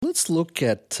let's look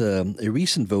at a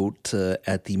recent vote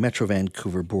at the Metro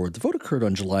Vancouver Board. The vote occurred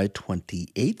on July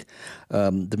 28th.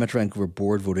 The Metro Vancouver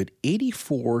Board voted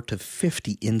 84 to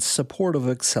 50 in support of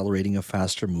accelerating a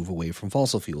faster move away from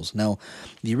fossil fuels. Now,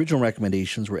 the original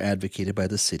recommendations were advocated by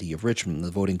the City of Richmond.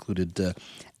 The vote included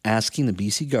asking the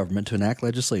BC government to enact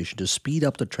legislation to speed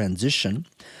up the transition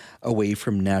away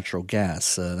from natural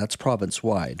gas. That's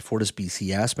province-wide.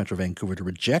 FortisBC asked Metro Vancouver to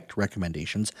reject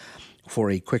recommendations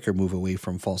for a quicker move away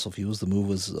from fossil fuels. The move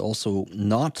was also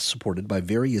not supported by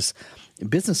various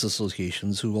business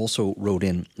associations who also wrote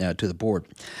in to the board.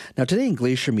 Now, today in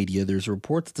Glacier Media, there's a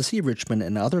report that the City of Richmond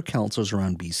and other councils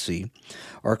around BC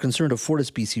are concerned a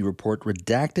FortisBC report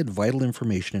redacted vital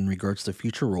information in regards to the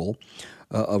future role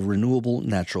of renewable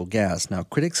natural gas. Now,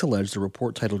 critics allege the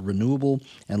report titled Renewable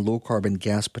and Low Carbon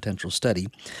Gas Potential Study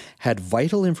had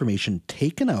vital information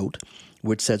taken out,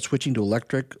 which said switching to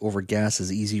electric over gas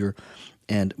is easier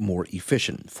and more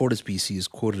efficient. FortisBC is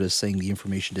quoted as saying the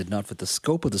information did not fit the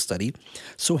scope of the study,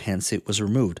 so hence it was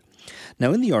removed.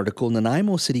 Now, in the article,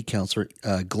 Nanaimo City Councillor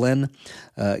Glenn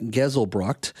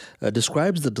Geselbrocht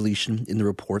describes the deletion in the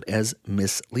report as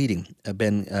misleading.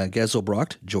 Ben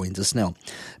Geselbrocht joins us now.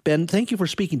 Ben, thank you for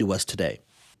speaking to us today.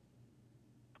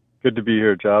 Good to be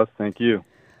here, Josh. Thank you.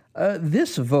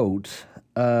 This vote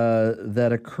that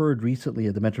occurred recently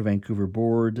at the Metro Vancouver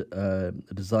Board, a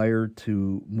desire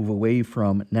to move away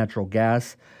from natural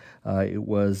gas. It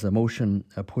was a motion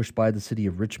pushed by the City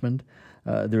of Richmond.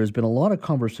 There has been a lot of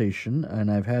conversation, and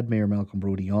I've had Mayor Malcolm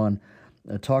Brody on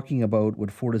talking about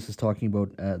what Fortis is talking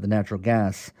about, the natural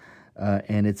gas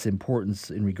and its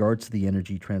importance in regards to the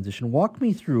energy transition. Walk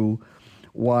me through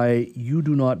why you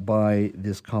do not buy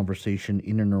this conversation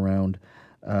in and around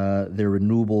their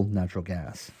renewable natural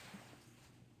gas.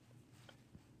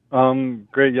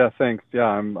 Great. Yeah, thanks.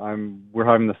 Yeah, we're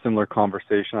having a similar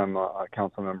conversation. I'm a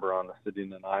council member on the city of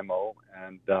Nanaimo,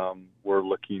 and we're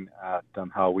looking at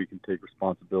how we can take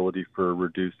responsibility for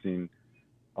reducing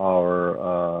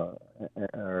our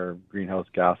greenhouse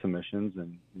gas emissions.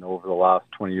 And over the last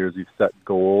 20 years, we've set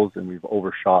goals and we've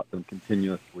overshot them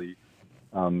continuously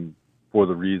for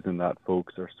the reason that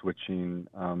folks are switching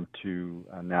to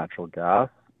natural gas.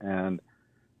 And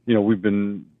we've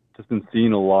been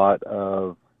seeing a lot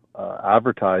of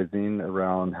advertising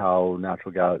around how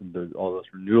natural gas, there's all this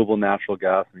renewable natural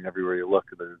gas. I mean, everywhere you look,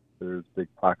 there's big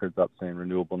placards up saying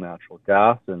renewable natural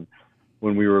gas. And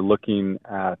when we were looking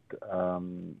at,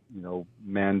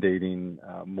 mandating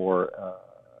more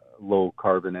low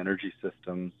carbon energy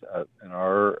systems in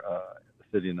our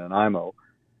city in Nanaimo,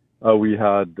 we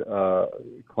had a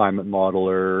climate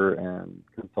modeler and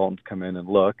consultants come in and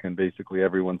look, and basically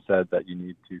everyone said that you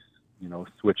need to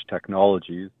switch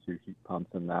technologies to heat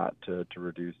pumps and that to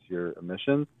reduce your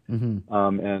emissions.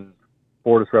 Mm-hmm. And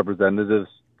Fortis representatives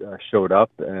showed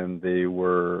up, and they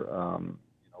were,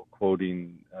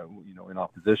 quoting, in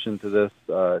opposition to this,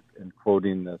 and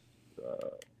quoting this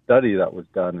study that was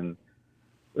done in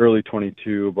early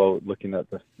 22 about looking at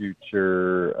the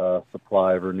future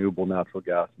supply of renewable natural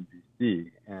gas in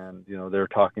BC. And, they're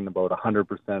talking about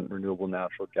 100% renewable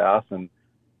natural gas, and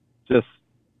just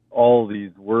all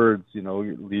these words,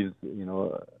 leaves,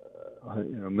 a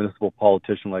municipal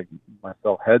politician like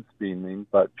myself head spinning,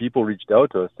 but people reached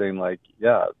out to us saying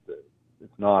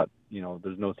it's not,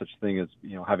 there's no such thing as,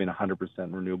 having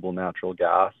 100% renewable natural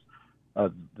gas.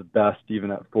 The best,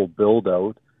 even at full build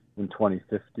out in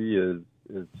 2050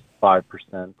 is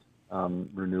 5%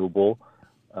 renewable.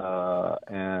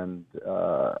 And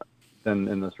then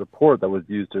in this report that was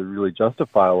used to really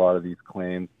justify a lot of these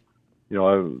claims,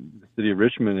 the City of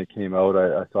Richmond, it came out,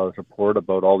 I saw this report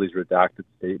about all these redacted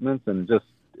statements, and just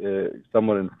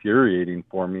somewhat infuriating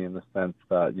for me in the sense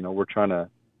that, we're trying to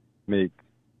make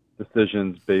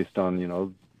decisions based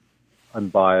on,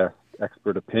 unbiased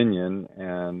expert opinion.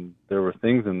 And there were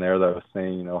things in there that was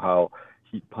saying, how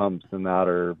heat pumps and that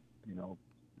are,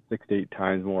 6 to 8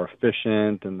 times more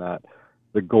efficient, and that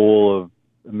the goal of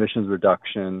emissions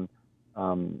reduction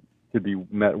could be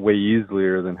met way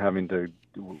easier than having to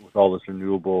with all this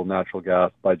renewable natural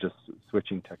gas by just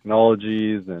switching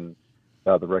technologies. And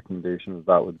the recommendation was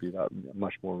that would be that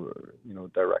much more,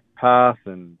 direct path.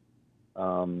 And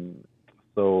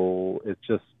so it's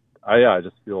just, I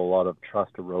just feel a lot of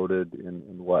trust eroded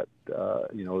in what,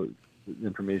 the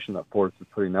information that Fortis is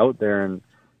putting out there, and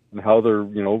how they're,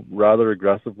 rather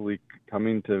aggressively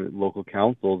coming to local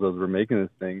councils as we're making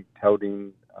this thing,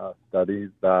 touting studies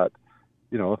that,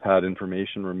 have had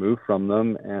information removed from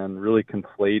them, and really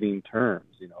conflating terms,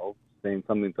 saying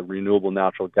something's a renewable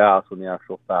natural gas when the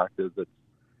actual fact is it's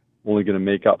only going to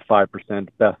make up 5%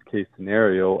 best case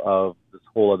scenario of this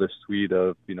whole other suite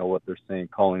of, what they're saying,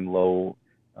 calling low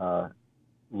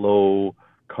low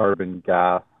carbon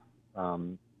gas,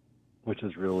 which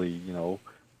is really,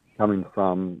 coming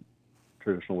from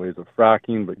traditional ways of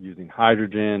fracking, but using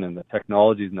hydrogen, and the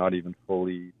technology is not even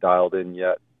fully dialed in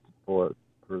yet for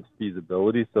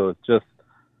feasibility. So it's just,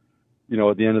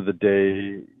 at the end of the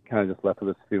day, kind of just left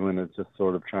with this feeling it's just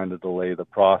sort of trying to delay the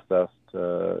process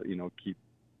to, keep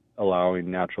allowing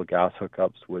natural gas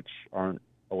hookups, which aren't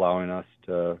allowing us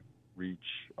to reach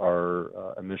our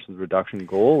emissions reduction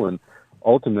goal. And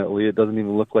ultimately, it doesn't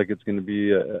even look like it's going to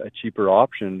be a cheaper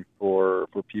option for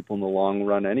people in the long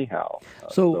run anyhow.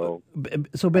 So Ben,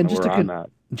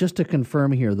 just to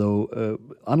confirm here, though,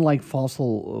 unlike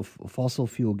fossil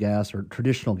fuel gas, or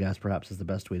traditional gas perhaps is the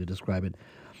best way to describe it,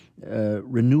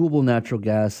 renewable natural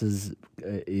gas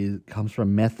comes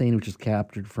from methane, which is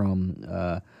captured from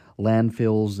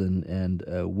landfills and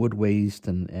wood waste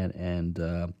and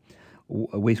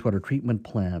wastewater treatment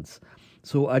plants.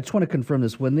 So I just want to confirm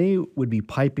this. When they would be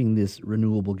piping this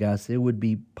renewable gas, it would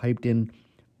be piped in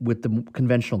with the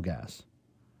conventional gas.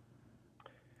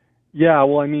 Yeah,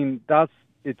 well, I mean,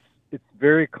 it's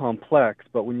very complex,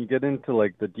 but when you get into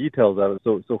like the details of it,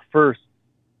 so first,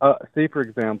 say for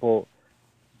example,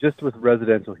 just with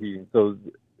residential heating, so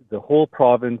the whole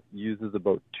province uses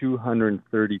about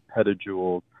 230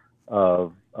 petajoules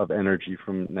of energy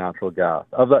from natural gas.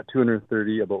 Of that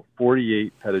 230, about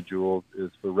 48 petajoules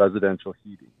is for residential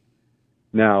heating.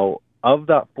 Now, of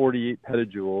that 48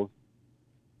 petajoules,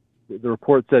 the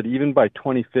report said even by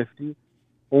 2050,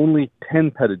 only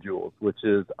 10 petajoules, which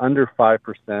is under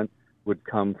 5%, would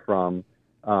come from,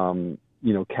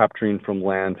 capturing from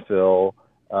landfill,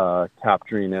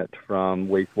 capturing it from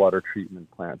wastewater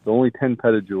treatment plants. So only 10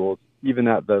 petajoules, even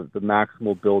at the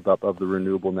maximal buildup of the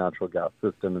renewable natural gas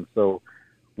system. And so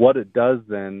what it does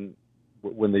then,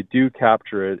 when they do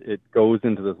capture it, it goes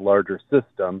into this larger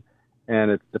system,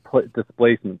 and it's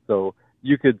displacement. So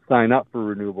you could sign up for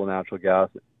renewable natural gas.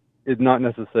 It's not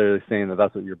necessarily saying that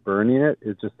that's what you're burning it.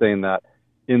 It's just saying that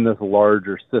in this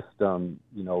larger system,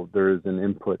 there is an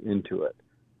input into it.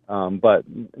 But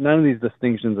none of these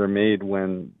distinctions are made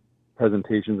when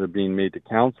presentations are being made to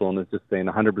council, and it's just saying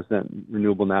 100%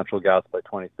 renewable natural gas by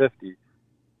 2050.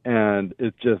 And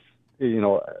it's just,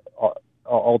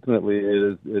 ultimately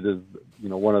it is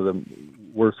one of the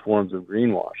worst forms of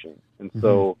greenwashing. And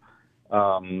so,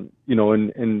 and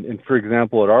for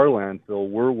example, at our landfill,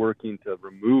 we're working to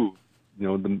remove,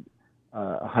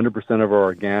 100% of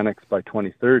our organics by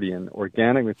 2030, and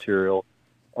organic material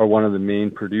are one of the main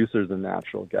producers of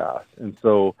natural gas. And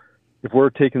so if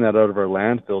we're taking that out of our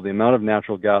landfill, the amount of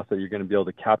natural gas that you're going to be able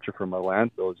to capture from our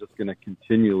landfill is just going to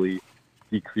continually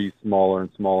decrease smaller and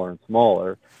smaller and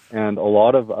smaller. And a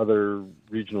lot of other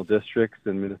regional districts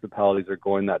and municipalities are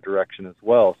going that direction as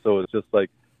well. So it's just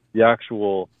like the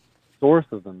actual source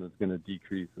of them is going to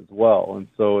decrease as well. And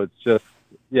so it's just,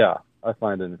 I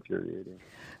find it infuriating.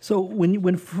 So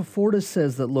when Fortis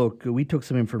says that, look, we took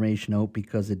some information out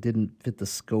because it didn't fit the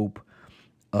scope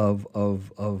of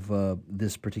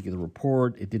this particular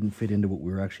report, it didn't fit into what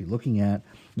we were actually looking at,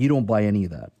 you don't buy any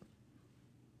of that?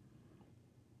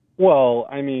 Well,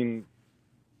 I mean,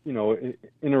 in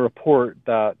a report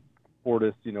that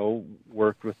Fortis,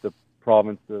 worked with the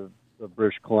province of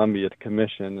British Columbia to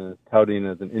commission, and is touting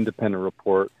as an independent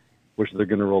report, which they're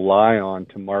going to rely on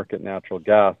to market natural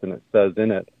gas, and it says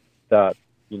in it that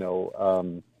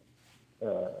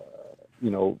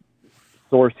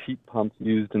source heat pumps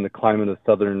used in the climate of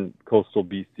southern coastal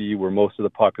BC, where most of the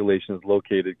population is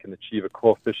located, can achieve a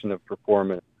coefficient of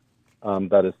performance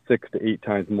that is 6 to 8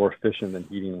 times more efficient than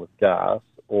heating with gas,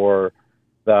 or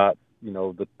that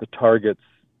the targets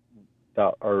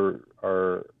that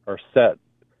are set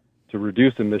to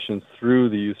reduce emissions through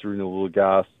the use of renewable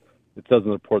gas, it says in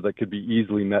the report, that could be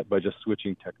easily met by just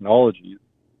switching technologies.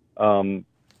 I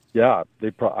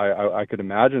could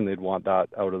imagine they'd want that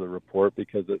out of the report,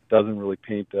 because it doesn't really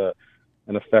paint an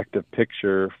effective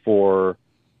picture for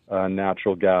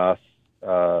natural gas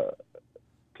to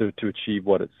achieve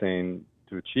what it's saying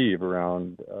to achieve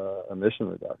around emission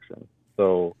reduction.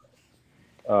 So,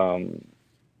 call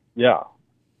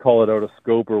it out of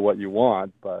scope or what you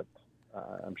want, but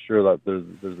I'm sure that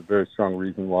there's a very strong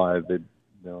reason why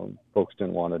folks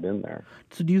didn't want it in there.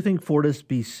 So do you think Fortis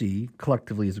BC,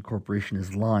 collectively as a corporation,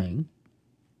 is lying?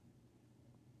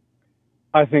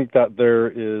 I think that there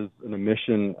is an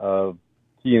omission of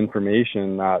key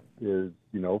information that is,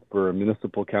 for a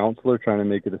municipal councillor trying to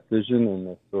make a decision in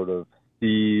this sort of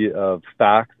sea of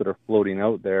facts that are floating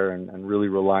out there, and really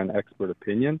rely on expert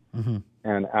opinion,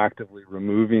 and actively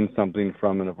removing something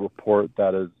from a report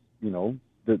that is,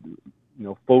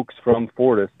 folks from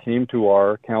Fortis came to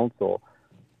our council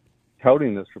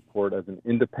touting this report as an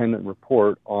independent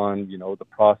report on, the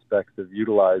prospects of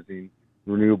utilizing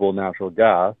renewable natural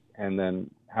gas, and then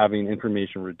having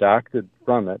information redacted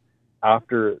from it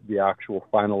after the actual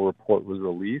final report was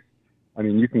released. I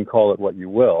mean, you can call it what you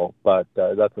will, but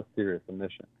that's a serious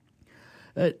omission.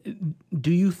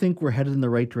 Do you think we're headed in the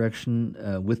right direction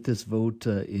with this vote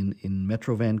in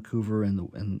Metro Vancouver and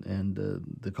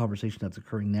the conversation that's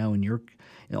occurring now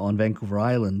on Vancouver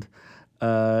Island?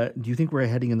 Do you think we're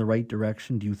heading in the right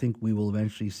direction? Do you think we will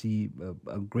eventually see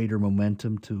a greater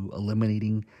momentum to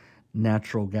eliminating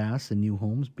natural gas in new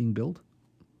homes being built?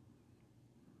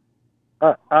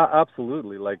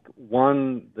 Absolutely.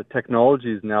 The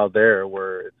technology is now there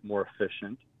where it's more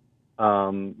efficient.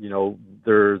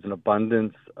 There's an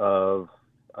abundance of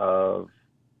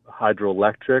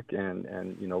hydroelectric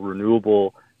and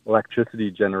renewable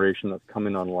electricity generation that's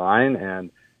coming online,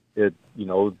 and the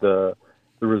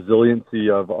resiliency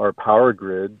of our power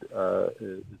grid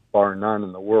is bar none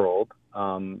in the world.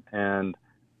 And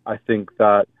I think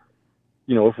that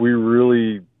if we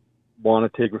really want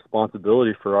to take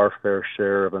responsibility for our fair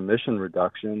share of emission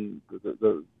reduction,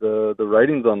 the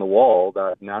writing's on the wall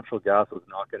that natural gas was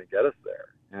not going to get us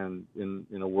there. And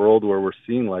in a world where we're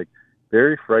seeing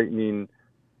very frightening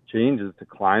changes to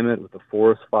climate with the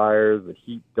forest fires, the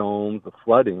heat domes, the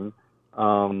flooding,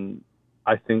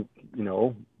 I think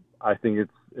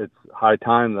it's high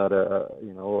time that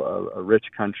a rich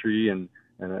country and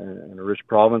a rich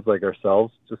province like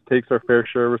ourselves just takes our fair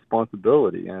share of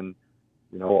responsibility. And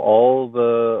all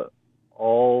the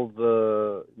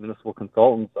municipal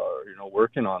consultants are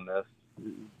working on this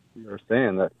are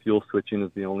saying that fuel switching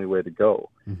is the only way to go.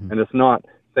 Mm-hmm. And it's not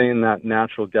saying that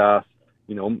natural gas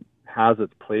has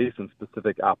its place in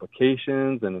specific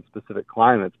applications and in specific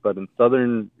climates, but in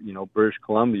southern British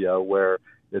Columbia, where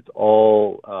it's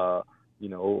all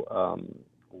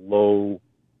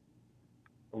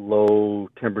low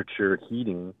temperature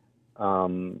heating,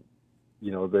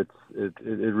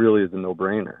 it really is a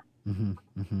no-brainer. Mm-hmm,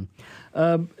 mm-hmm.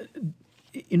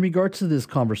 In regards to this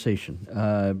conversation,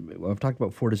 I've talked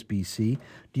about Fortis BC.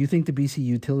 Do you think the BC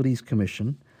Utilities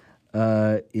Commission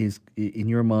is, in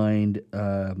your mind,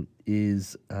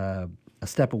 is a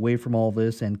step away from all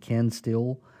this and can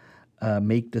still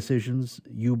make decisions,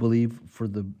 you believe, for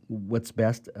what's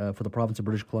best for the province of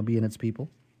British Columbia and its people?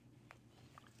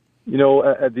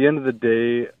 At the end of the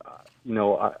day,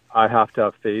 I have to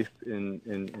have faith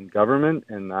in government,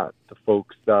 and that the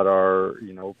folks that are,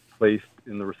 placed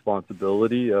in the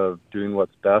responsibility of doing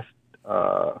what's best,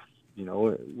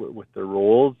 with their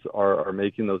roles are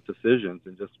making those decisions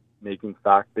and just making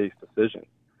fact-based decisions.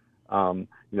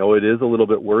 It is a little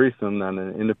bit worrisome that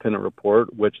an independent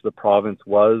report, which the province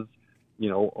was,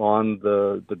 on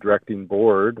the directing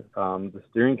board, the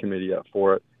steering committee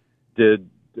for it, did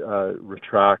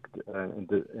retract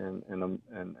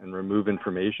and remove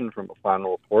information from a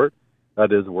final report.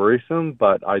 That is worrisome,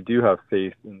 but I do have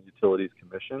faith in the Utilities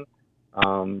Commission,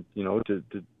 to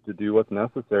do what's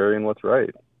necessary and what's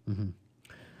right. Mm-hmm.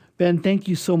 Ben, thank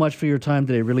you so much for your time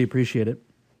today. Really appreciate it.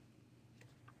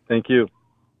 Thank you.